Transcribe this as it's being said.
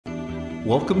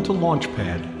Welcome to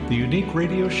Launchpad, the unique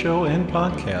radio show and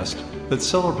podcast that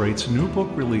celebrates new book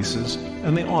releases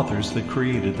and the authors that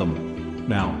created them.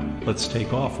 Now, let's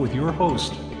take off with your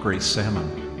host, Grace Sammon.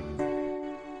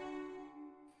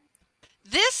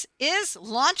 This is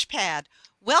Launchpad.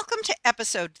 Welcome to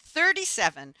episode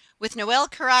 37 with Noel,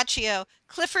 Caraccio,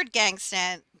 Clifford,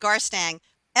 Garstang,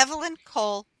 Evelyn,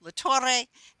 Kohl, LaTorre,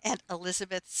 and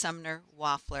Elizabeth Sumner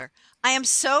Wafler. I am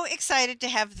so excited to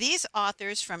have these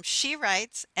authors from She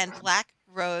Writes and Black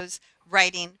Rose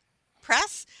Writing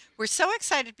Press. We're so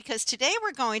excited because today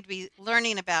we're going to be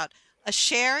learning about a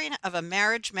sharing of a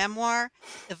marriage memoir,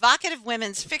 evocative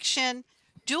women's fiction,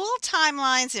 dual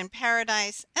timelines in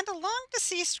paradise, and a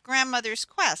long-deceased grandmother's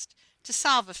quest to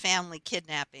solve a family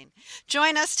kidnapping.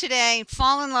 Join us today,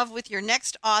 fall in love with your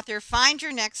next author, find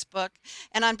your next book,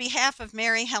 and on behalf of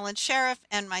Mary Helen Sheriff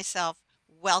and myself,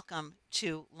 welcome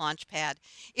to Launchpad.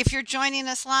 If you're joining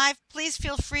us live, please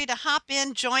feel free to hop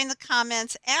in, join the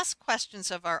comments, ask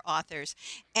questions of our authors,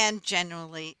 and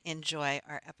genuinely enjoy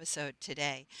our episode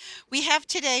today. We have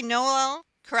today Noel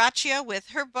Caraccio with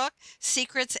her book,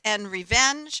 Secrets and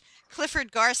Revenge,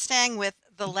 Clifford Garstang with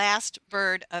The Last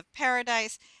Bird of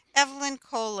Paradise, Evelyn,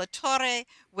 Kohl, LaTorre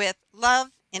with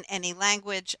Love in Any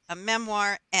Language, a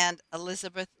memoir, and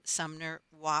Elizabeth Sumner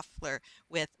Wafler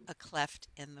with A Cleft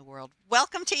in the World.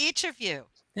 Welcome to each of you.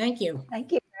 Thank you.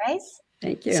 Thank you, Grace.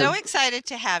 Thank you. So excited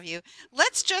to have you.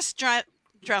 Let's just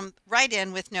drum right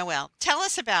in with Noel. Tell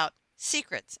us about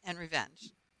Secrets and Revenge.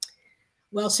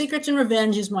 Well, Secrets and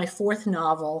Revenge is my fourth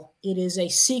novel. It is a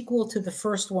sequel to the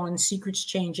first one, Secrets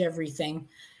Change Everything.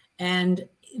 And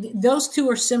those two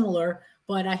are similar,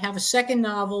 but I have a second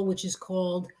novel, which is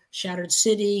called Shattered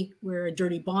City, where a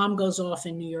dirty bomb goes off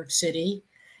in New York City.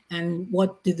 And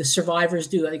what do the survivors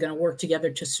do? Are they going to work together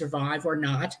to survive or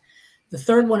not? The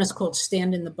third one is called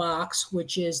Stand in the Box,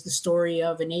 which is the story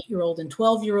of an 8-year-old and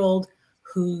 12-year-old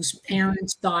whose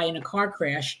parents die in a car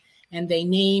crash, and they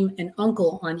name an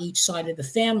uncle on each side of the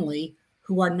family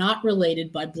who are not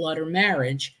related by blood or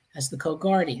marriage as the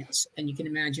co-guardians. And you can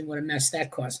imagine what a mess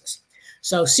that causes.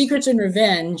 So Secrets and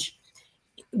Revenge,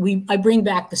 I bring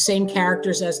back the same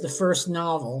characters as the first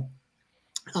novel.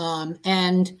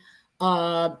 Fanny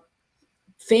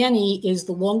is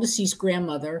the long-deceased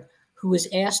grandmother who is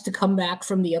asked to come back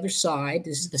from the other side.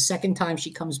 This is the second time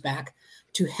she comes back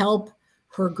to help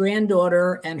her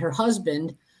granddaughter and her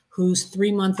husband, whose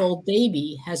 3-month-old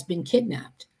baby has been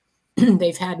kidnapped.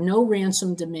 They've had no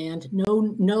ransom demand,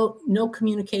 no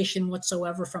communication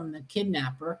whatsoever from the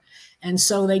kidnapper. And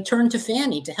so they turn to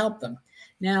Fanny to help them.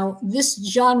 Now, this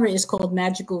genre is called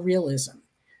magical realism.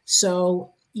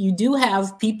 So you do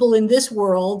have people in this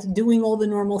world doing all the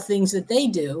normal things that they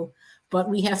do, but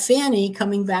we have Fanny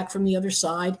coming back from the other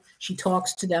side. She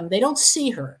talks to them. They don't see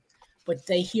her, but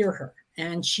they hear her.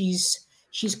 And she's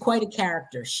quite a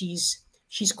character. She's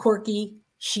quirky.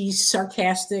 She's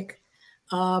sarcastic.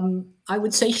 I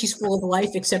would say she's full of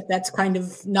life, except that's kind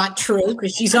of not true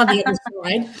because she's on the other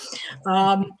side.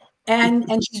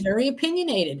 And she's very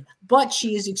opinionated, but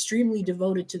she is extremely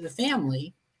devoted to the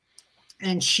family,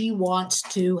 and she wants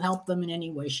to help them in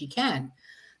any way she can.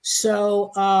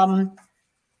 So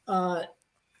to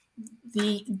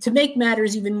make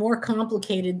matters even more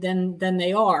complicated than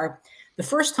they are, the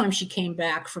first time she came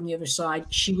back from the other side,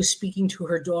 she was speaking to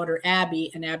her daughter, Abby,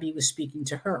 and Abby was speaking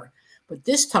to her. But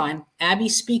this time,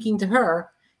 Abby's speaking to her,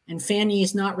 and Fanny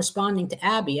is not responding to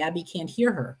Abby. Abby can't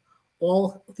hear her.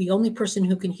 The only person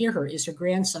who can hear her is her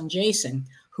grandson, Jason,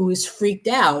 who is freaked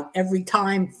out every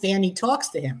time Fanny talks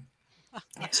to him.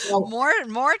 So,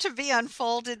 more to be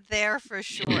unfolded there for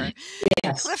sure.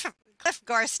 Yes. Cliff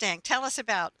Garstang, tell us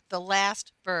about The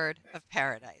Last Bird of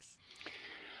Paradise.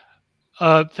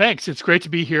 Thanks. It's great to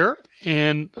be here,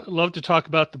 and I'd love to talk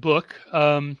about the book.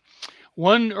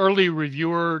 One early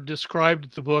reviewer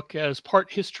described the book as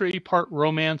part history, part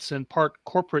romance, and part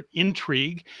corporate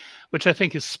intrigue, which I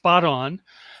think is spot on,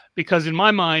 because in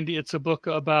my mind, it's a book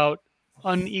about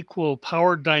unequal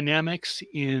power dynamics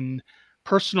in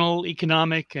personal,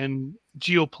 economic, and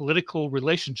geopolitical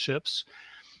relationships.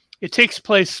 It takes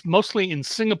place mostly in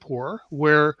Singapore,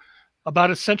 where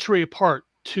about a century apart,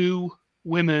 two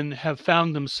women have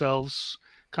found themselves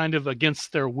kind of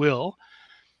against their will.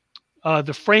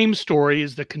 The frame story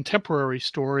is the contemporary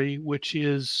story, which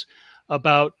is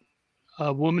about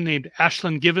a woman named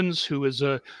Ashlyn Givens, who is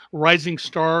a rising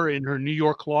star in her New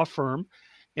York law firm.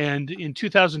 And in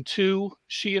 2002,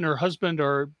 she and her husband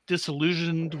are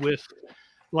disillusioned with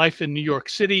life in New York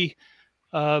City.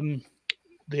 The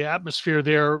atmosphere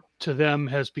there to them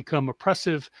has become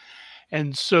oppressive.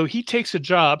 And so he takes a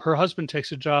job, her husband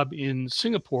takes a job in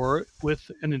Singapore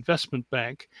with an investment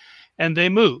bank, and they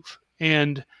move.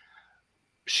 And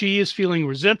she is feeling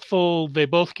resentful. They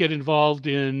both get involved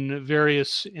in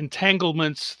various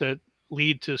entanglements that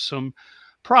lead to some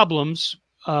problems.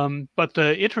 But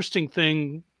the interesting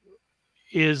thing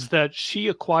is that she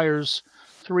acquires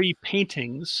 3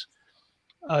 paintings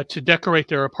to decorate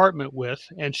their apartment with,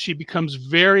 and she becomes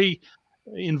very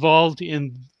involved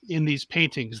in these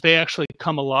paintings. They actually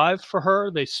come alive for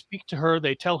her. They speak to her.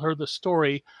 They tell her the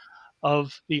story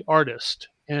of the artist,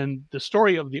 and the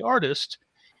story of the artist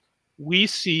we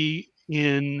see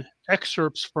in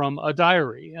excerpts from a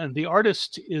diary. And the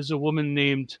artist is a woman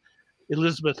named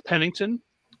Elizabeth Pennington,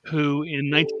 who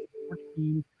in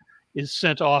 1914 is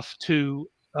sent off to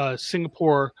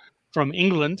Singapore from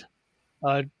England,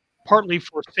 partly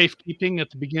for safekeeping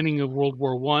at the beginning of World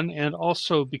War I, and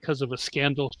also because of a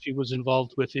scandal she was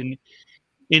involved with in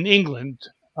England.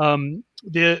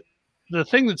 The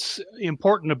thing that's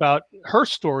important about her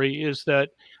story is that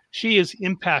she is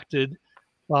impacted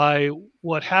by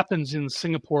what happens in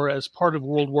Singapore as part of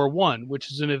World War I,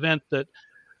 which is an event that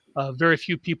very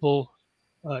few people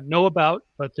know about,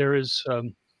 but there is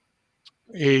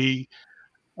a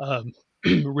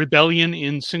rebellion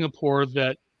in Singapore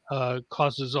that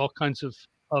causes all kinds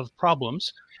of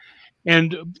problems.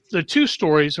 And the 2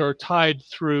 stories are tied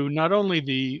through not only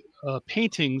the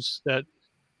paintings that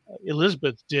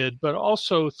Elizabeth did, but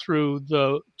also through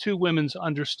the 2 women's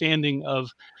understanding of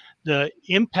the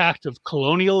impact of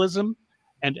colonialism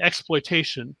and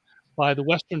exploitation by the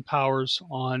Western powers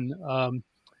on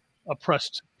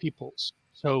oppressed peoples.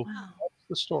 So that's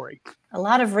the story. A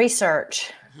lot of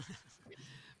research.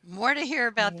 More to hear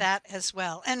about that as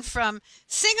well. And from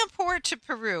Singapore to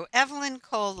Peru, Evelyn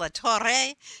Kohl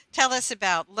LaTorre, tell us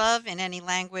about Love in Any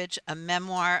Language, a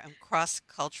memoir of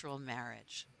cross-cultural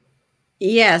marriage.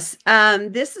 Yes,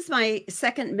 this is my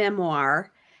second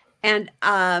memoir, and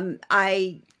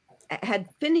I had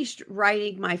finished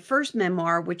writing my first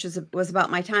memoir, which was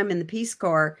about my time in the Peace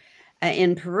Corps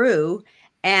in Peru,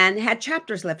 and had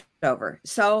chapters left over.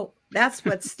 So that's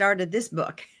what started this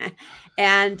book.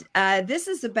 And this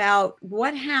is about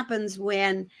what happens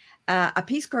when a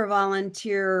Peace Corps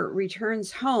volunteer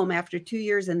returns home after 2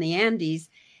 years in the Andes,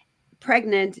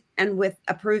 pregnant and with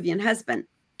a Peruvian husband,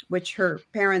 which her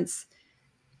parents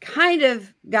kind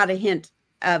of got a hint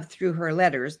of through her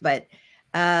letters, but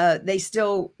they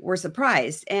still were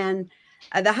surprised. And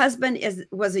the husband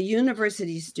was a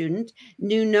university student,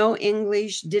 knew no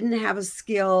English, didn't have a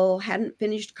skill, hadn't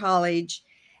finished college,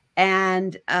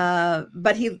 and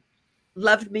but he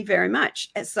loved me very much.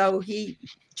 And so he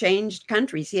changed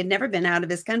countries. He had never been out of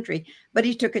his country, but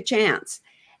he took a chance.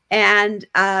 And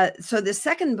so the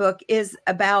second book is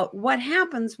about what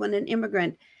happens when an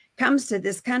immigrant comes to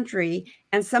this country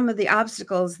and some of the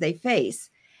obstacles they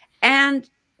face, and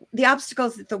the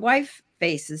obstacles that the wife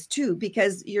faces too,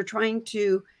 because you're trying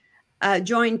to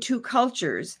join 2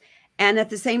 cultures. And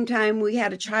at the same time, we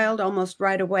had a child almost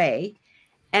right away.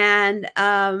 And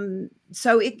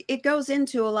so it goes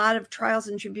into a lot of trials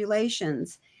and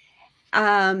tribulations.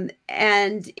 And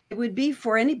it would be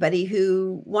for anybody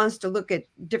who wants to look at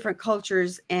different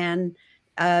cultures and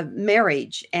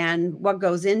marriage and what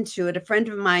goes into it. A friend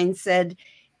of mine said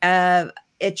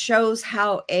it shows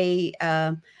how a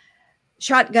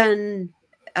shotgun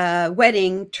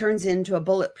wedding turns into a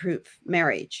bulletproof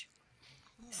marriage.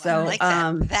 So I like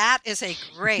that. That is a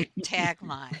great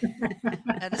tagline.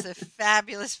 That is a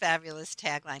fabulous, fabulous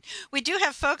tagline. We do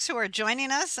have folks who are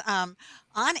joining us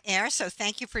on air, so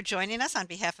thank you for joining us on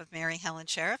behalf of Mary Helen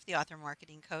Sheriff, the author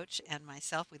marketing coach, and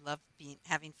myself. We love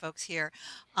having folks here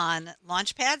on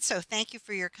Launchpad, so thank you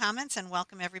for your comments and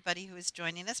welcome everybody who is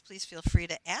joining us. Please feel free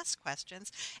to ask questions.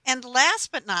 And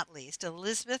last but not least,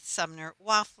 Elizabeth Sumner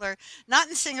Wafler, not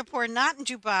in Singapore, not in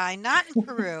Dubai, not in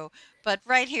Peru, but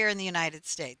right here in the United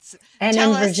States. And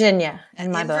in Virginia,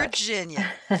 in my book.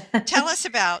 Virginia. Tell us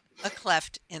about A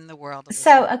Cleft in the World.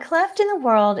 So A Cleft in the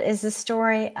World is the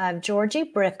story of Georgie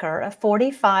Bricker, a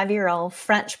 45-year-old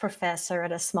French professor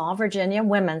at a small Virginia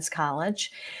women's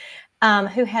college,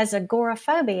 who has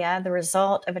agoraphobia, the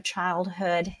result of a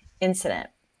childhood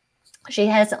incident. She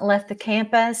hasn't left the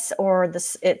campus or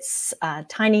its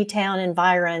tiny town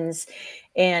environs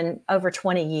in over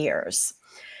 20 years.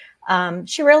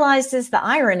 She realizes the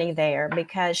irony there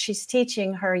because she's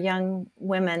teaching her young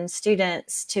women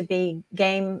students to be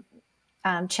game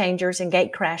changers and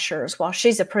gate crashers while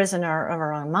she's a prisoner of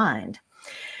her own mind.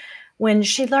 When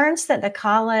she learns that the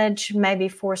college may be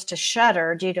forced to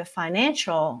shutter due to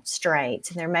financial straits,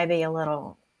 and there may be a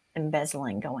little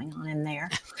embezzling going on in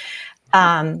there,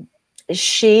 the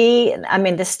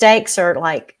stakes are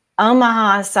like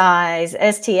Omaha size,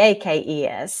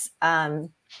 STAKES.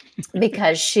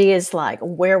 because she is like,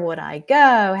 where would I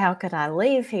go? How could I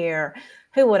leave here?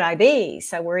 Who would I be?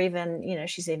 So we're even,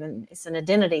 it's an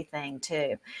identity thing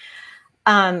too.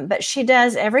 But she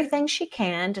does everything she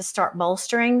can to start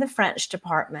bolstering the French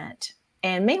department.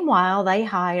 And meanwhile, they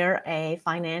hire a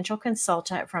financial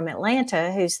consultant from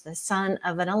Atlanta who's the son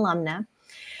of an alumna.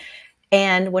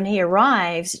 And when he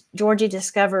arrives, Georgie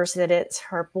discovers that it's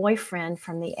her boyfriend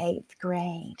from the 8th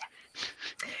grade.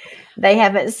 They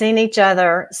haven't seen each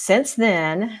other since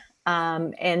then.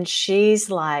 And she's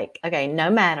like, okay, no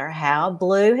matter how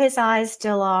blue his eyes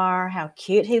still are, how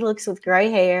cute he looks with gray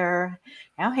hair,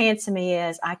 how handsome he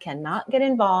is, I cannot get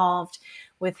involved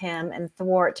with him and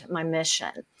thwart my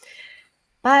mission.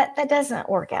 But that doesn't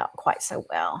work out quite so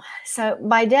well. So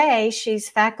by day, she's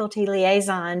faculty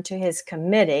liaison to his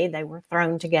committee. They were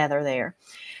thrown together there.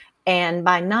 And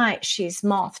by night, she's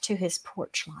moth to his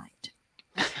porch light.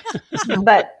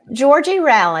 But Georgie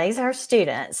rallies her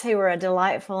students, who are a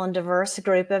delightful and diverse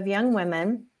group of young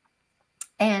women.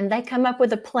 And they come up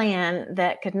with a plan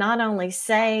that could not only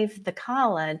save the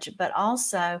college, but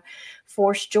also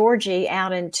force Georgie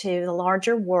out into the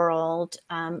larger world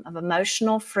of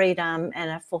emotional freedom and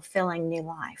a fulfilling new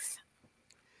life.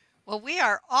 Well, we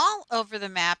are all over the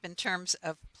map in terms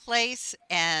of place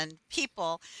and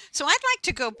people. So I'd like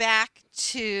to go back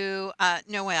to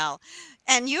Noel.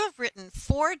 And you have written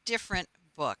 4 different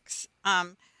books.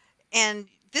 And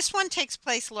this one takes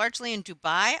place largely in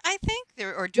Dubai, I think,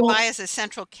 or Dubai is a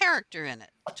central character in it.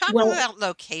 Talk about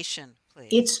location,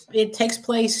 please. It takes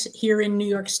place here in New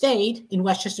York State, in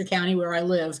Westchester County, where I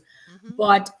live.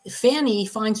 But Fanny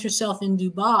finds herself in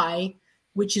Dubai,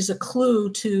 which is a clue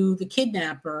to the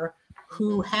kidnapper,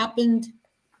 who happened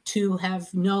to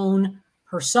have known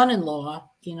her son-in-law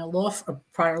in a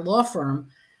prior law firm.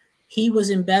 He was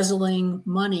embezzling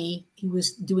money. He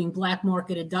was doing black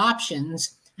market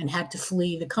adoptions and had to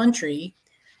flee the country.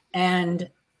 And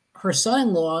her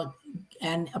son-in-law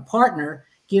and a partner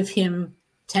give him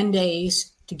 10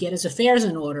 days to get his affairs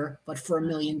in order, but for $1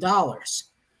 million.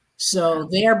 So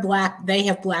they have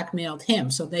blackmailed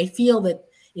him. So they feel that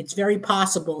it's very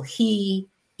possible he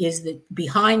is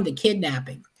behind the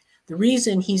kidnapping. The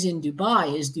reason he's in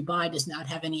Dubai is Dubai does not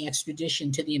have any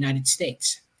extradition to the United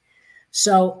States.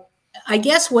 So I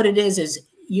guess what it is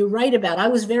you're right about, I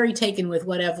was very taken with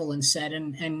what Evelyn said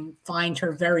and find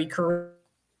her very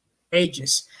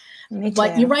courageous.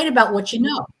 But you're right about what you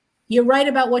know. You're right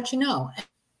about what you know.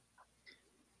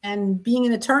 And being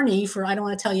an attorney for, I don't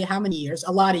want to tell you how many years,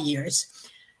 a lot of years,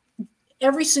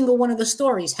 every single one of the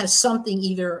stories has something,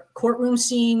 either courtroom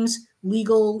scenes,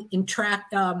 legal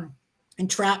entrapments,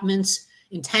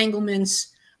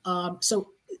 entanglements. So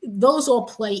those all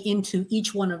play into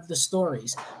each one of the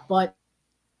stories. But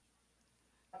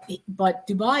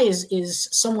Dubai is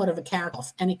somewhat of a character.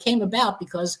 And it came about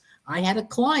because I had a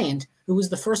client who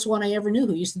was the first one I ever knew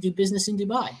who used to do business in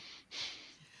Dubai.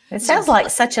 It sounds like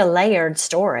such a layered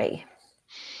story.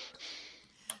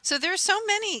 So there's so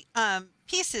many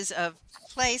pieces of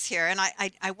place here, and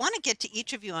I want to get to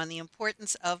each of you on the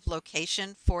importance of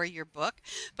location for your book.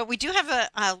 But we do have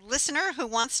a listener who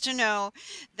wants to know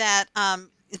that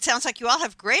it sounds like you all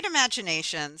have great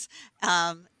imaginations.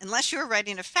 Unless you were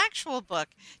writing a factual book,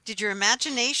 did your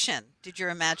imagination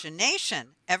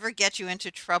ever get you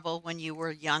into trouble when you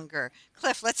were younger?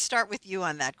 Cliff, let's start with you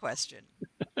on that question.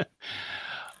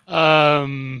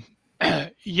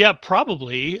 Yeah,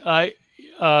 probably.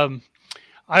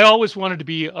 I always wanted to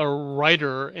be a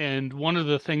writer, and one of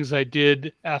the things I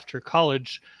did after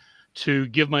college to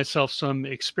give myself some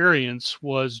experience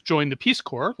was join the Peace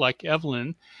Corps, like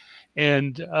Evelyn.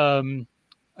 And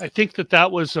I think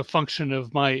that was a function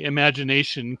of my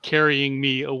imagination carrying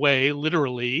me away,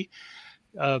 literally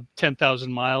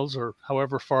 10,000 miles or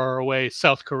however far away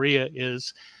South Korea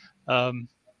is.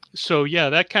 So yeah,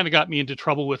 that kind of got me into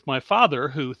trouble with my father,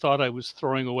 who thought I was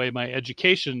throwing away my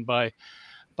education by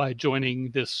joining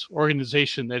this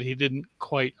organization that he didn't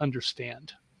quite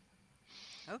understand.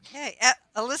 Okay.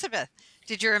 Elizabeth,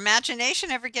 did your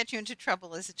imagination ever get you into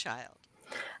trouble as a child?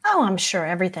 Oh, I'm sure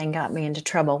everything got me into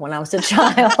trouble when I was a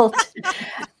child.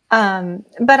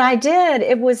 But I did.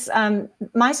 It was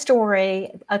my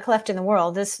story, A Cleft in the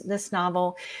World. This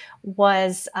novel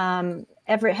was,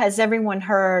 has everyone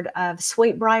heard of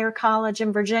Sweetbriar College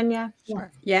in Virginia?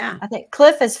 Sure. Yeah. I think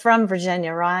Cliff is from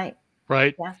Virginia, right?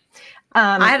 Right. Yeah.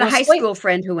 I had a high school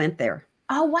friend who went there.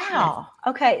 Oh, wow.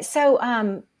 Yes. Okay. So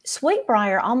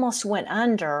Sweetbriar almost went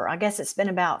under. I guess it's been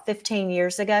about 15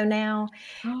 years ago now.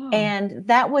 Oh. And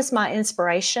that was my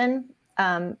inspiration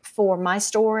for my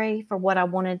story, for what I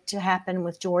wanted to happen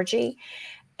with Georgie.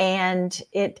 And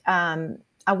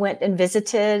I I went and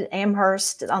visited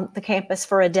Amherst on the campus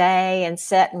for a day and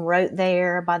sat and wrote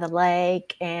there by the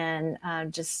lake, and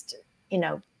just,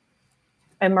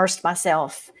 immersed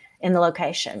myself in the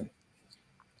location.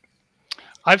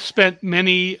 I've spent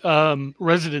many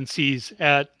residencies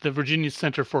at the Virginia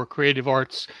Center for Creative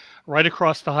Arts right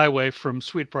across the highway from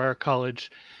Sweetbriar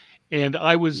College. And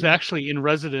I was actually in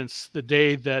residence the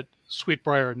day that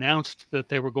Sweetbriar announced that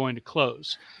they were going to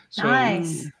close. So,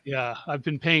 Nice. yeah, I've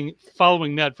been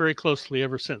following that very closely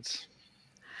ever since.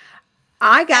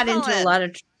 I got into a Evelyn. lot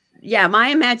of, my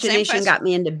imagination got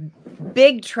me into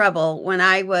big trouble when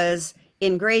I was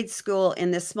in grade school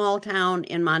in this small town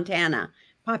in Montana,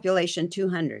 population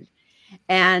 200.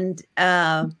 And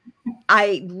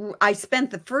I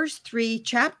spent the first 3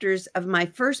 chapters of my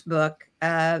first book,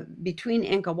 Between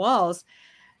Inca Walls,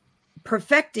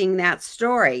 perfecting that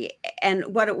story. And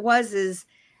what it was is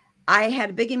I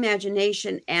had a big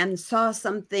imagination and saw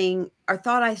something, or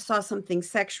thought I saw something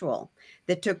sexual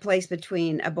that took place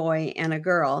between a boy and a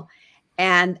girl.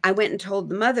 And I went and told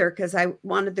the mother because I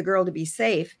wanted the girl to be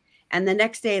safe. And the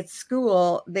next day at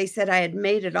school, they said I had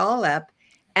made it all up,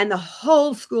 and the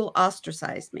whole school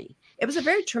ostracized me. It was a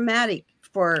very traumatic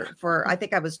for I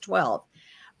think I was 12.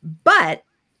 But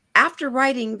after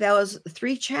writing those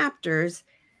 3 chapters,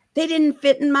 they didn't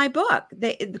fit in my book.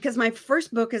 Because my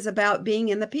first book is about being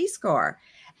in the Peace Corps,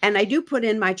 and I do put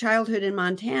in my childhood in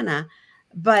Montana.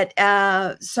 But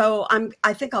so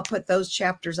I think I'll put those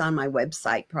chapters on my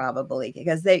website probably,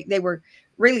 because they were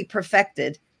really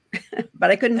perfected.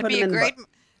 But I couldn't put them in the book.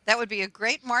 That would be a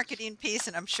great marketing piece,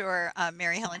 and I'm sure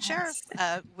Mary Helen Sheriff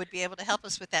would be able to help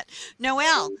us with that.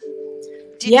 Noel,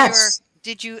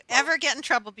 did you ever get in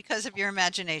trouble because of your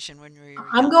imagination when you were young?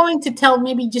 I'm going to tell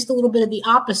maybe just a little bit of the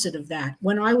opposite of that.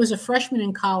 When I was a freshman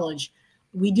in college,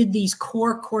 we did these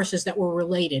core courses that were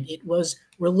related. It was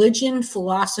religion,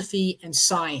 philosophy, and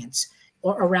science,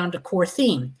 or around a core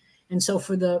theme. And so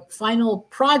for the final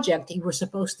project, you were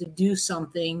supposed to do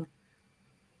something,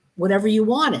 whatever you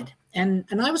wanted. And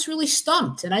I was really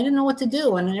stumped, and I didn't know what to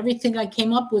do. And everything I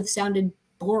came up with sounded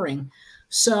boring.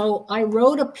 So I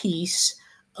wrote a piece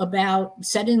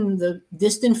set in the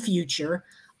distant future,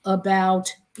 about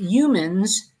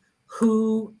humans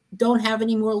who don't have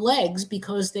any more legs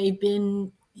because they've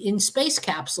been in space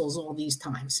capsules all these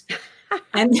times.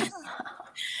 And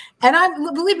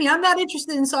believe me, I'm not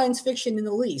interested in science fiction in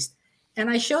the least. And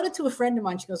I showed it to a friend of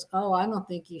mine. She goes, "Oh, I don't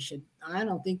think you should. I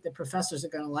don't think the professors are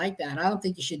going to like that. I don't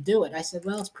think you should do it." I said,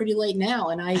 "Well, it's pretty late now."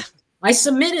 And I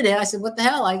submitted it. I said, "What the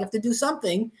hell? I have to do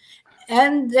something."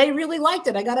 And they really liked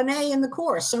it. I got an A in the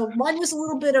course. So mine was a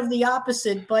little bit of the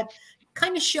opposite, but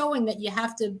kind of showing that you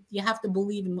have to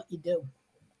believe in what you do.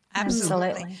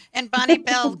 Absolutely. And Bonnie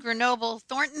Bell Grenoble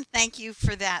Thornton, thank you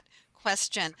for that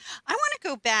question. I want to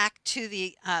go back to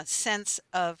the sense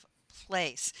of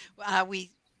place.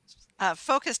 We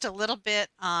focused a little bit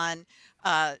on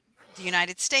the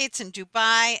United States and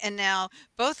Dubai, and now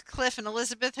both Cliff and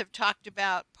Elizabeth have talked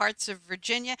about parts of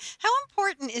Virginia. How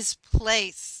important is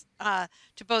place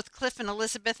to both Cliff and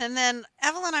Elizabeth? And then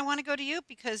Evelyn, I want to go to you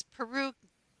because Peru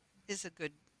is a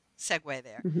good segue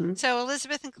there. Mm-hmm. So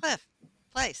Elizabeth and Cliff,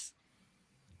 place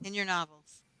in your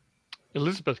novels.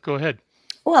 Elizabeth, go ahead.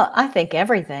 Well, I think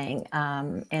everything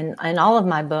in all of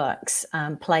my books,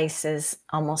 place is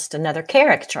almost another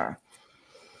character.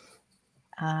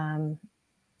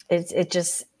 It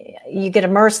just, you get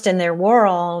immersed in their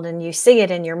world and you see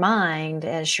it in your mind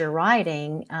as you're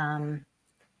writing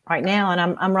right now. And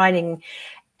I'm writing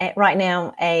right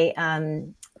now a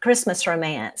Christmas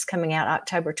romance coming out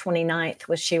October 29th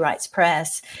with She Writes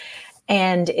Press.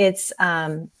 And it's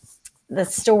the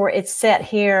story, it's set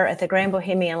here at the Grand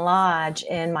Bohemian Lodge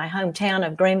in my hometown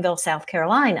of Greenville, South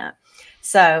Carolina.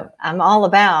 So I'm all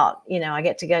about, I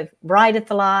get to go right at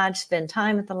the lodge, spend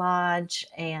time at the lodge,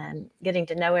 and getting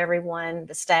to know everyone.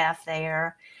 The staff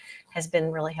there has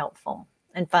been really helpful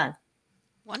and fun.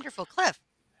 Wonderful. Cliff.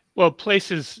 Well,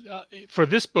 places, for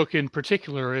this book in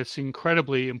particular, it's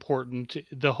incredibly important.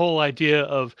 The whole idea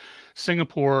of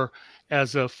Singapore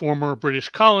as a former British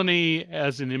colony,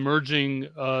 as an emerging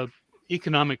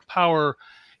economic power,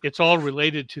 it's all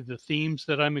related to the themes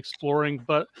that I'm exploring,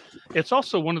 but it's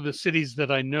also one of the cities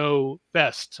that I know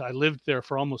best. I lived there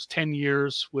for almost 10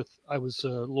 years. I was a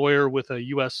lawyer with a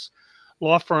U.S.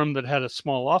 law firm that had a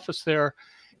small office there,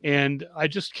 and I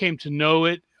just came to know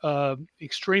it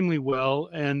extremely well.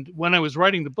 And when I was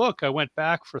writing the book, I went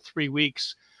back for 3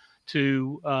 weeks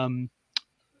to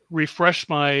refresh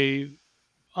my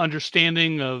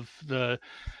understanding of the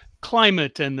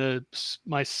climate and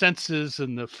my senses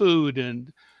and the food,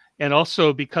 and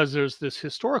also because there's this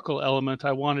historical element,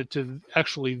 I wanted to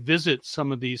actually visit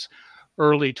some of these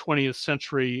early 20th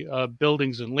century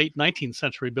buildings and late 19th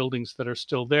century buildings that are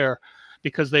still there,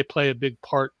 because they play a big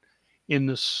part in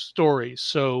the story.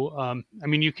 So, I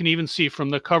mean, you can even see from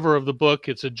the cover of the book,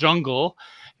 it's a jungle,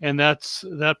 and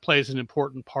that plays an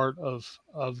important part of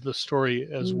the story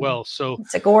as well. So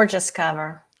It's a gorgeous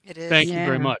cover. It is. thank you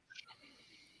very much.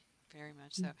 Very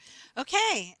much so.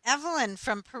 Okay, Evelyn,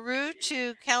 from Peru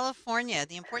to California,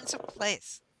 the importance of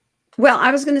place. Well,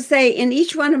 I was going to say, in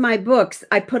each one of my books,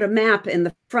 I put a map in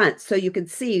the front so you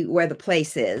could see where the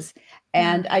place is.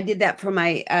 And I did that for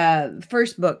my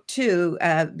first book, too,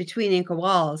 Between Inca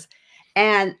Walls.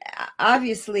 And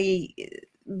obviously,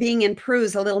 being in Peru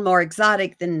is a little more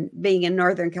exotic than being in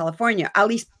Northern California. At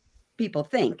least people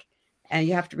think. And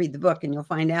you have to read the book and you'll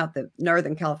find out that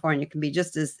Northern California can be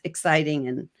just as exciting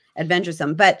and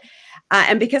adventuresome. But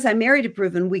and because I'm married to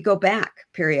Peruvian, we go back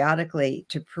periodically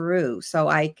to Peru, so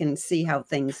I can see how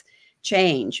things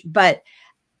change. But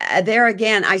there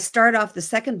again, I start off the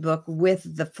second book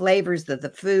with the flavors of the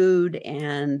food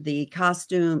and the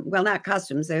costume. Well, not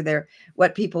costumes. They're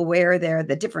what people wear there,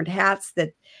 the different hats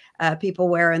that people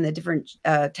wear in the different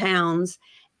towns,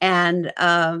 and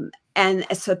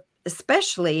so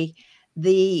especially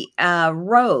the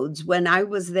roads. When I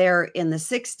was there in the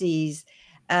 60s,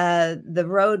 the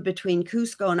road between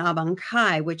Cusco and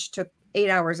Abancay, which took 8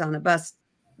 hours on a bus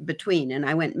between, and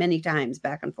I went many times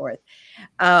back and forth,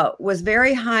 was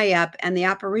very high up, and the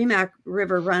Apurimac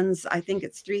River runs, I think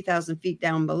it's 3,000 feet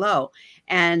down below.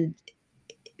 And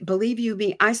believe you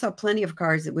me, I saw plenty of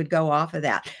cars that would go off of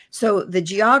that. So the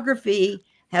geography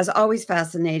has always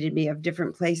fascinated me, of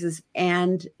different places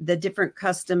and the different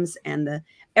customs and the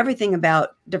everything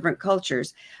about different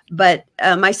cultures. But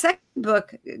my second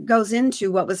book goes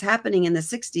into what was happening in the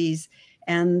 60s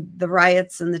and the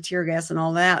riots and the tear gas and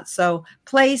all that. So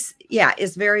place, yeah,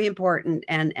 is very important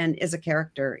and is a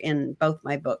character in both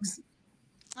my books.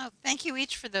 Oh, thank you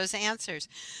each for those answers.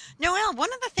 Noel,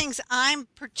 one of the things I'm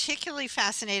particularly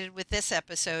fascinated with this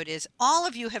episode is all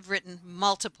of you have written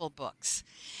multiple books.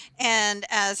 And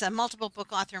as a multiple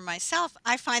book author myself,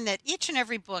 I find that each and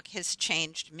every book has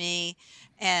changed me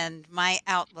and my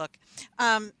outlook.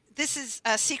 This is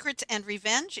Secrets and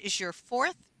Revenge is your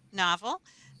fourth novel.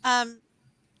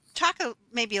 Talk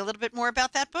maybe a little bit more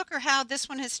about that book, or how this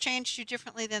one has changed you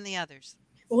differently than the others.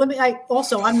 Well, I'm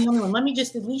the only one. Let me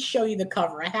just at least show you the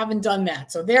cover. I haven't done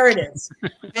that. So there it is.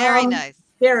 Very nice.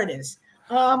 There it is.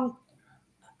 I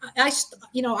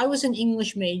was an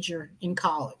English major in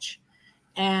college,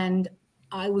 and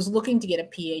I was looking to get a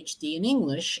PhD in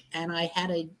English, and I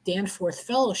had a Danforth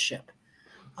fellowship.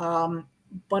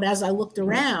 But as I looked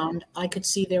around, I could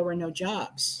see there were no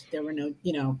jobs. There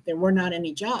were not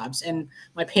any jobs. And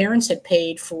my parents had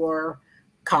paid for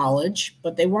college,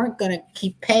 but they weren't going to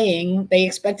keep paying. They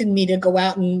expected me to go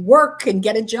out and work and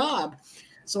get a job.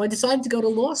 So I decided to go to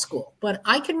law school. But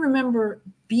I can remember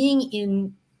being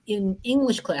in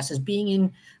English classes, being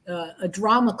in a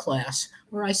drama class,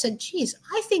 where I said, geez,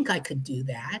 I think I could do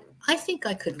that. I think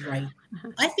I could write.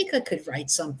 I think I could write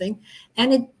something.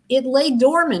 And it lay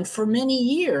dormant for many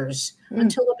years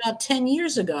until about 10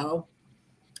 years ago,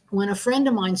 when a friend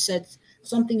of mine said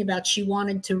something about she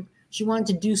wanted to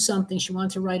do something. She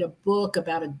wanted to write a book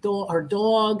about her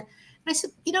dog. And I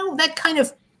said, that kind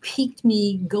of piqued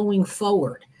me going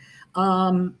forward.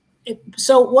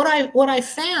 So what I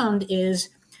found is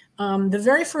the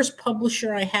very first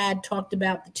publisher I had talked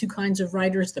about the two kinds of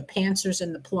writers, the pantsers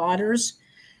and the plotters.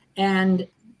 And,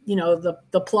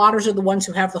 the plotters are the ones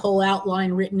who have the whole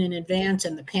outline written in advance,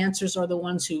 and the pantsers are the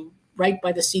ones who write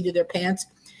by the seat of their pants.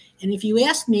 And if you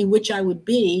asked me which I would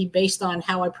be based on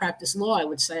how I practice law, I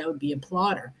would say I would be a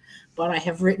plotter. But I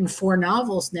have written 4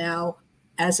 novels now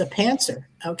as a pantser,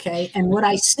 okay? And what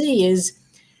I see is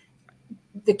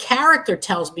the character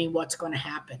tells me what's going to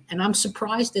happen. And I'm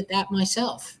surprised at that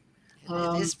myself.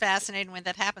 It is fascinating when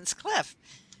that happens. Cliff,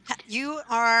 you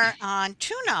are on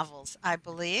 2 novels, I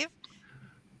believe.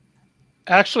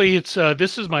 Actually,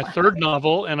 this is my 3rd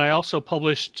novel, and I also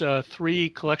published 3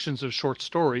 collections of short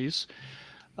stories.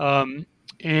 And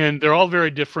they're all very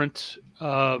different.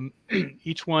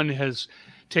 Each one has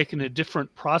taken a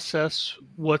different process.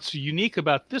 What's unique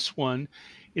about this one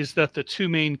is that the 2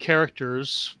 main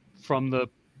characters from the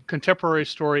contemporary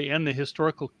story and the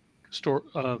historical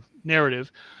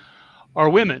narrative are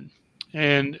women.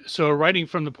 And so writing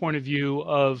from the point of view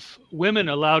of women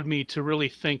allowed me to really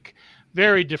think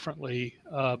very differently.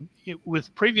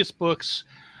 With previous books,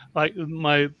 like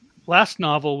my last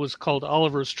novel was called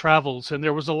Oliver's Travels, and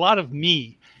there was a lot of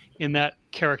me in that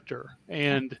character.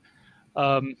 And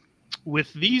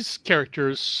with these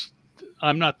characters,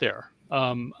 I'm not there.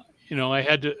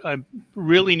 I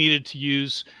really needed to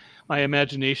use my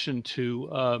imagination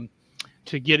to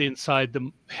get inside the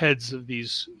heads of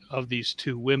these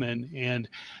two women, and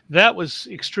that was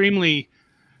extremely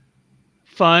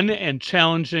fun and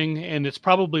challenging, and it's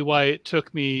probably why it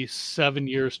took me 7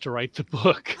 years to write the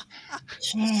book.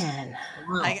 Jan,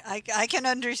 wow. I can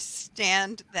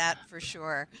understand that for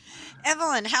sure.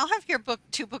 Evelyn, how have your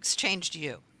two books changed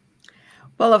you?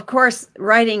 Well, of course,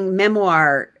 writing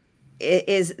memoir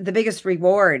is the biggest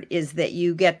reward, is that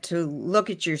you get to look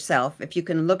at yourself, if you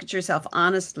can look at yourself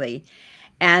honestly.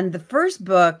 And the first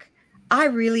book, I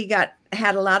really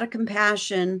had a lot of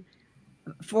compassion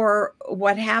for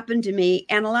what happened to me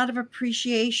and a lot of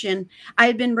appreciation. I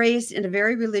had been raised in a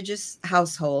very religious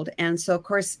household. And so, of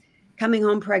course, coming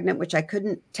home pregnant, which I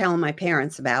couldn't tell my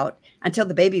parents about until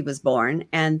the baby was born.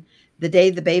 And the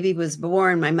day the baby was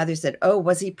born, my mother said, "Oh,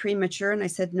 was he premature?" And I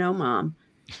said, "No, Mom."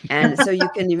 And so you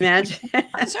can imagine.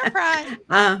 Surprise.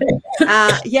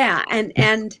 Yeah.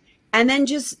 And then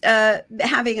just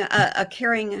having a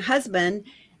caring husband,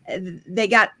 they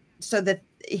got so that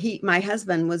my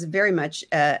husband was very much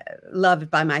loved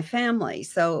by my family.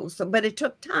 So, but it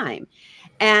took time,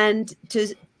 and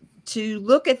to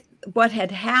look at what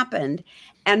had happened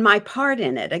and my part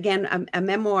in it. Again, a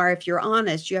memoir, if you're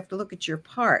honest, you have to look at your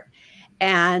part.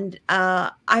 And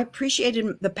I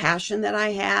appreciated the passion that I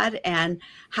had and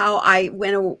how I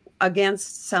went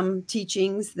against some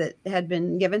teachings that had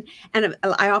been given. And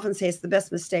I often say it's the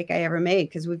best mistake I ever made,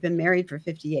 because we've been married for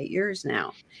 58 years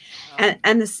now. Oh.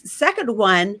 And the second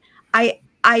one, I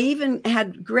even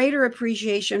had greater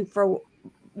appreciation for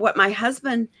what my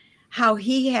husband, how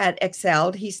he had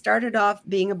excelled. He started off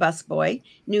being a busboy,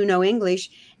 knew no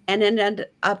English, and ended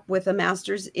up with a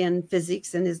master's in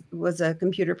physics and was a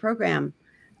computer programmer.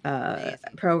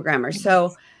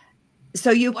 So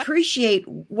you appreciate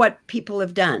what people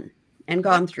have done and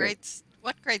gone through.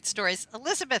 What great stories.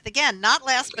 Elizabeth, again, not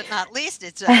last but not least,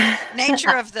 it's a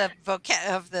nature of the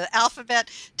alphabet.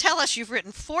 Tell us, you've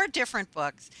written 4 different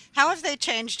books. How have they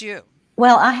changed you?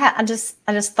 Well, I just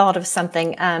thought of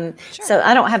something. Sure. So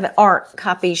I don't have art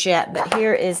copies yet, but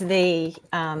here is the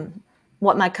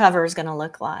what my cover is going to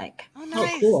look like. Oh,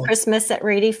 nice. Oh, cool. Christmas at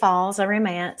Reedy Falls, a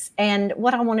romance. And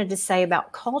what I wanted to say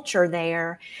about culture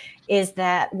there is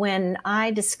that when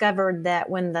I discovered that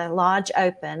when the lodge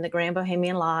opened, the Grand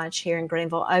Bohemian Lodge here in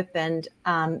Greenville opened,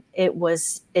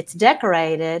 it's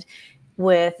decorated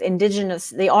with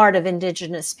the art of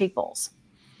indigenous peoples.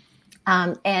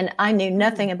 And I knew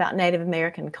nothing about Native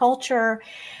American culture.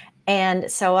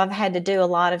 And so I've had to do a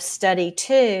lot of study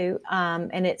too.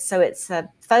 And it's a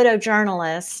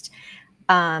photojournalist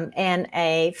and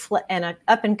an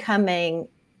up and coming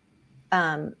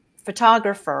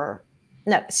photographer.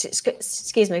 No,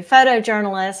 excuse me,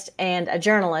 photojournalist and a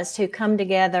journalist who come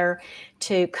together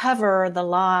to cover the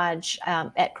lodge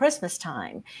at Christmas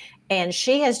time. And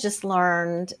she has just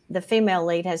learned, the female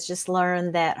lead has just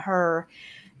learned that her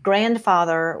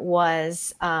grandfather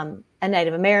was a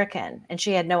Native American, and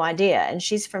she had no idea. And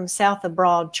she's from south of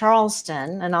Broad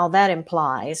Charleston, and all that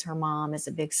implies her mom is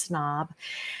a big snob,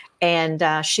 and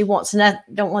she wants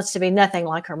to be nothing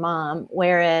like her mom.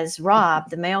 Whereas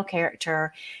Rob, the male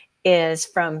character, is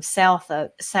from South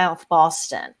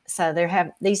Boston. So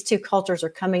these two cultures are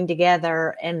coming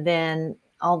together, and then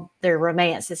all their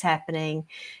romance is happening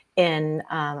in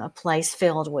a place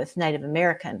filled with Native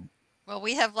American Well,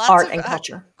 we have lots art of and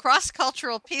culture.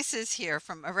 Cross-cultural pieces here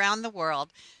from around the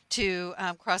world to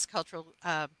cross-cultural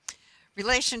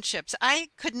relationships. I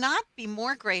could not be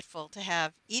more grateful to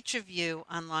have each of you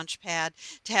on Launchpad,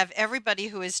 to have everybody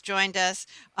who has joined us.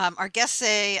 Our guests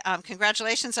say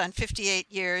congratulations on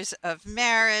 58 years of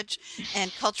marriage,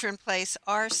 and culture and place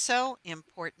are so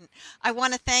important. I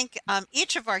want to thank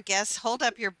each of our guests. Hold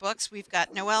up your books. We've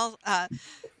got Noel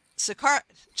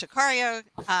Caraccio.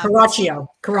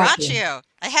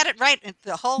 I had it right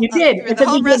the whole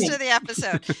rest of the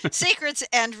episode. Secrets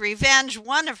and Revenge,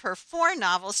 one of her 4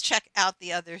 novels. Check out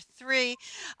the other 3.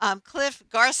 Cliff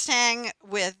Garstang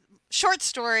with short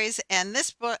stories, and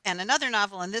this book and another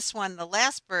novel, and this one, The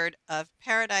Last Bird of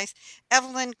Paradise.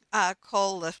 Evelyn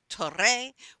Kohl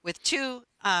LaTorre with 2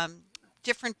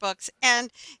 different books, and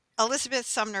Elizabeth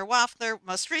Sumner Wafler,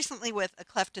 most recently with A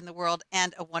Cleft in the World,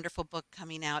 and a wonderful book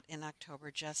coming out in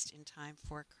October, just in time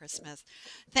for Christmas.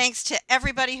 Thanks to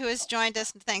everybody who has joined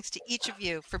us, and thanks to each of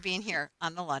you for being here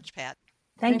on the Launchpad.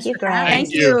 Thank you, Grace.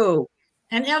 Thank you.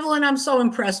 And Evelyn, I'm so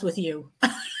impressed with you.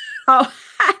 Oh,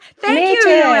 thank you, too.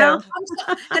 Noel.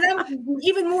 And I'm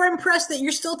even more impressed that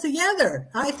you're still together.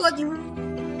 I thought you were...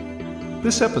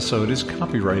 This episode is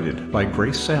copyrighted by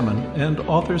Grace Sammon and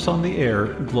Authors on the Air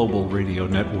Global Radio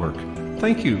Network.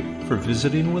 Thank you for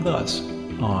visiting with us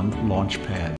on Launchpad.